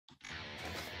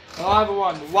Hello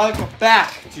everyone, welcome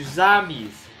back to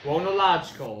Zombies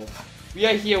Chronological. We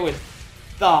are here with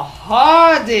the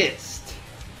hardest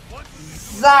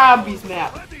zombies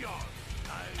map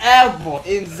ever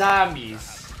in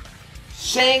Zombies.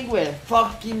 Shangri-La.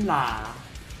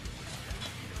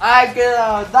 I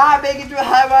could not make it to a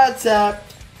high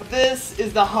attempt, but this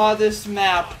is the hardest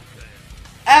map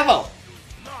ever.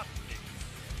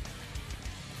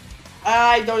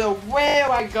 I don't know where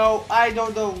I go. I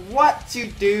don't know what to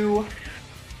do.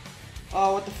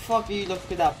 Oh, what the fuck are you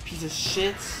looking at, that piece of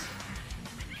shit? So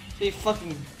you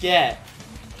fucking get.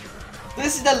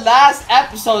 This is the last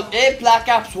episode in Black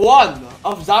Ops 1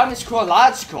 of Zombies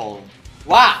Chronological.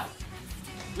 Wow.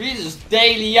 We just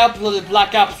daily uploaded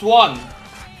Black Ops 1.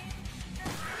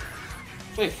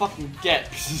 So you fucking get,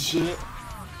 piece of shit.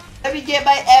 Let me get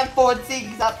my M14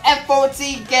 because I'm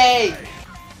M14 gang.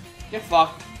 Get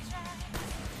fucked.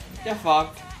 Get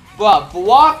fucked. But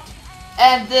Blocked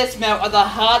and this map are the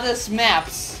hardest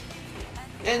maps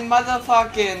in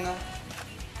motherfucking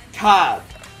COD.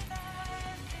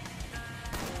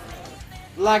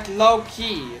 Like low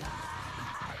key.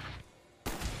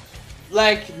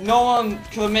 Like no one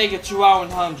could make it to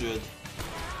round 100.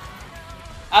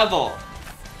 Ever.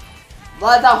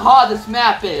 Like the hardest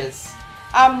map is.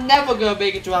 I'm never gonna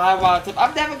make it to a high round.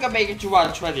 I'm never gonna make it to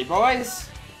round 20, boys.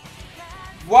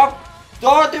 What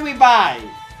door do we buy?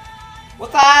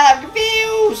 What the hell? I'm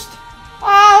confused!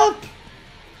 Help!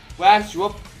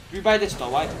 Well, we buy this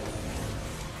door, right?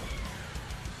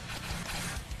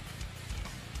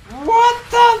 What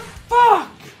the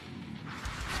fuck?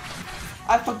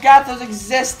 I forgot those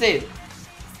existed.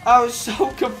 I was so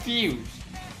confused.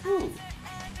 Ooh.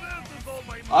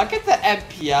 I'll get the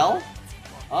MPL.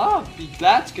 Oh, be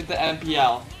glad to get the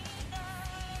MPL.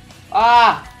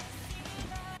 Ah!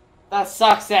 That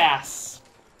sucks ass.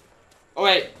 Oh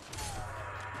wait.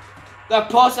 The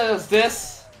process is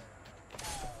this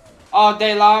all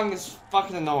day long is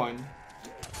fucking annoying.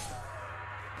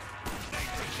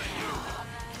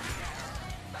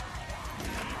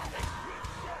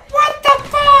 What the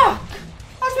fuck?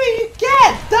 That's what you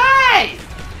get! Die!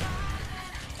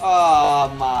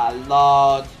 Oh my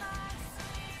lord.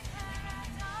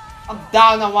 I'm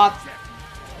down on what?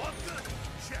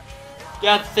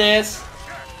 Get this.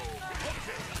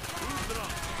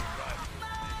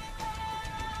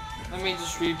 Let me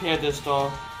just repair this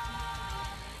door.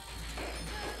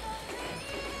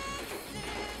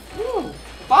 Ooh,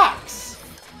 box.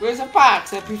 Where's the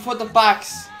box? I prefer the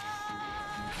box.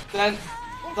 Then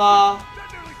the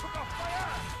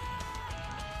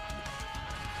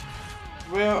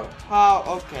where? How?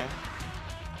 Okay.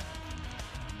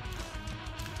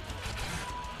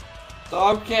 So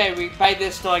okay, we buy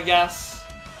this door, I guess.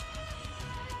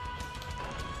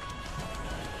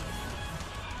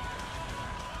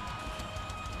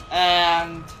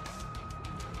 And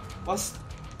what's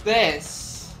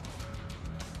this?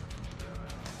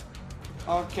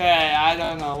 Okay, I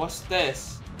don't know. What's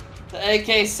this? The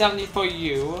AK-70 for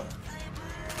you.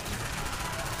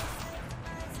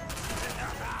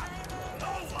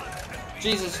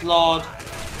 Jesus Lord.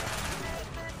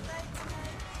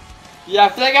 Yeah, I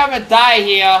feel like I'm gonna die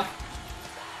here.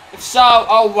 If so,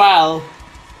 oh well.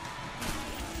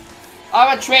 I'm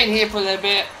gonna train here for a little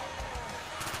bit.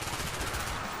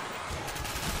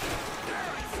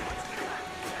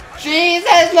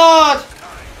 Jesus Lord!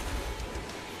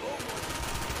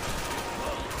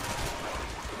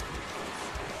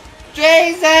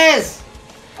 Jesus!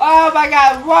 Oh my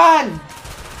god, run!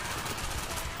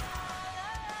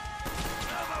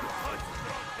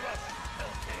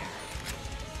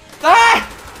 Ah!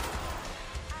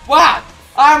 Wow!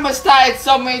 I almost died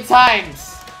so many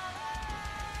times!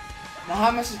 Now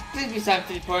how much did we send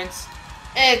 3 points?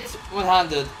 It's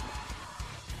 100.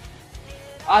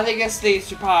 I think it's leads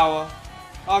to power.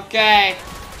 Okay.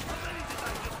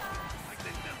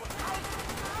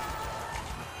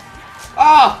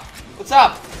 Oh! What's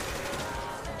up?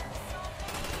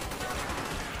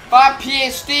 5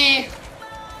 PhD!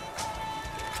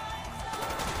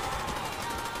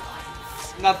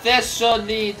 Now this should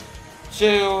lead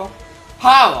to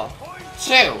power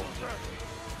 2.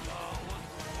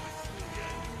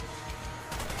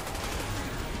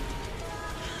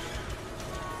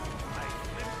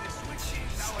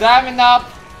 Stabbing up.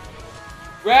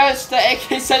 Where's the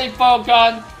AK-74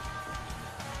 gun?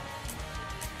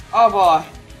 Oh boy,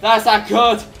 that's not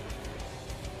good.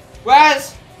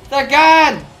 Where's the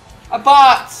gun? A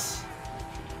box.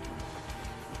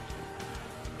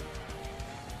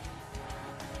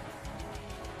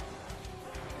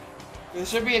 It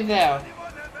should be in there.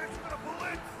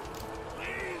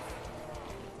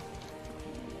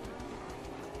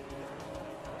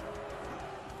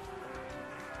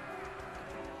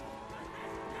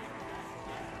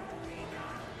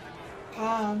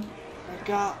 hand. I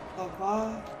got a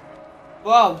bar.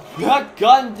 Whoa, what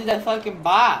gun did I fucking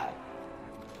buy?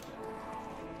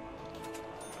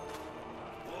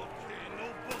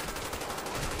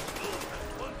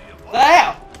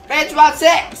 Damn! Bitch, about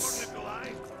 6!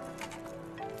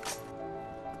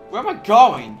 Where am I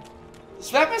going?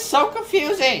 This map is so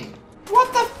confusing!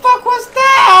 What the fuck was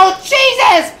that? Oh,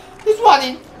 Jesus! He's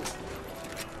running!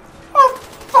 Oh,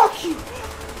 fuck you!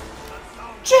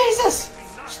 Jesus!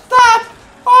 Stop!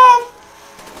 Oh,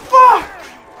 fuck!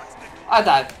 I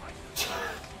died.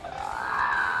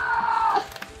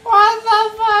 What the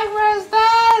fuck was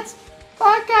that?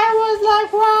 That guy was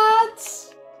like, what?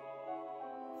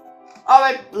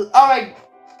 Alright,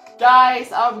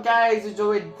 guys, I hope you guys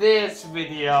enjoyed this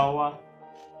video.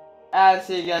 I'll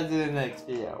see you guys in the next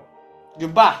video.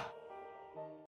 Goodbye.